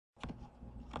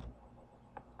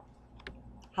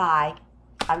Hi,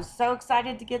 I was so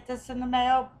excited to get this in the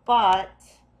mail, but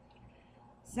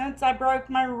since I broke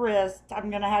my wrist, I'm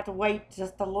going to have to wait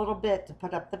just a little bit to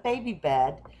put up the baby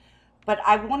bed. But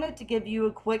I wanted to give you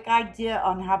a quick idea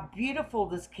on how beautiful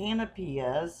this canopy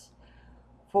is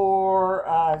for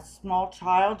a small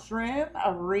child's room,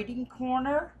 a reading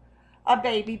corner, a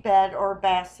baby bed, or a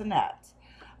bassinet.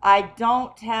 I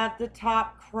don't have the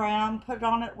top crown put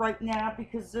on it right now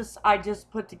because this I just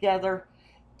put together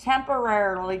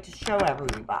temporarily to show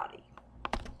everybody.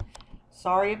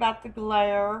 Sorry about the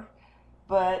glare,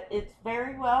 but it's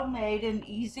very well made and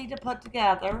easy to put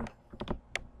together.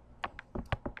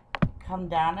 Come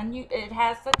down and it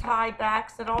has the tie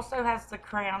backs. It also has the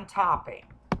crown topping.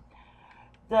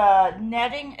 The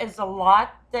netting is a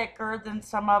lot thicker than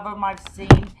some of them I've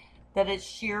seen that is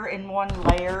sheer in one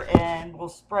layer and will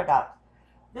spread up.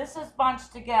 This is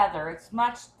bunched together. It's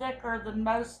much thicker than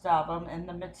most of them in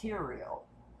the material.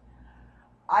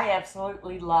 I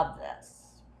absolutely love this.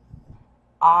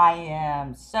 I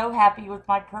am so happy with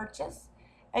my purchase.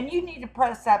 And you need to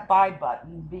press that buy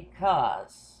button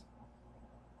because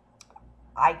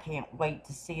I can't wait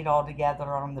to see it all together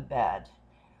on the bed.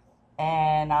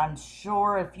 And I'm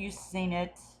sure if you've seen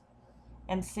it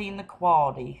and seen the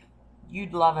quality,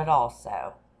 you'd love it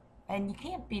also. And you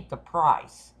can't beat the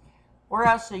price. Where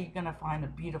else are you going to find a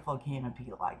beautiful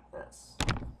canopy like this?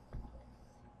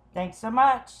 Thanks so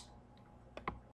much.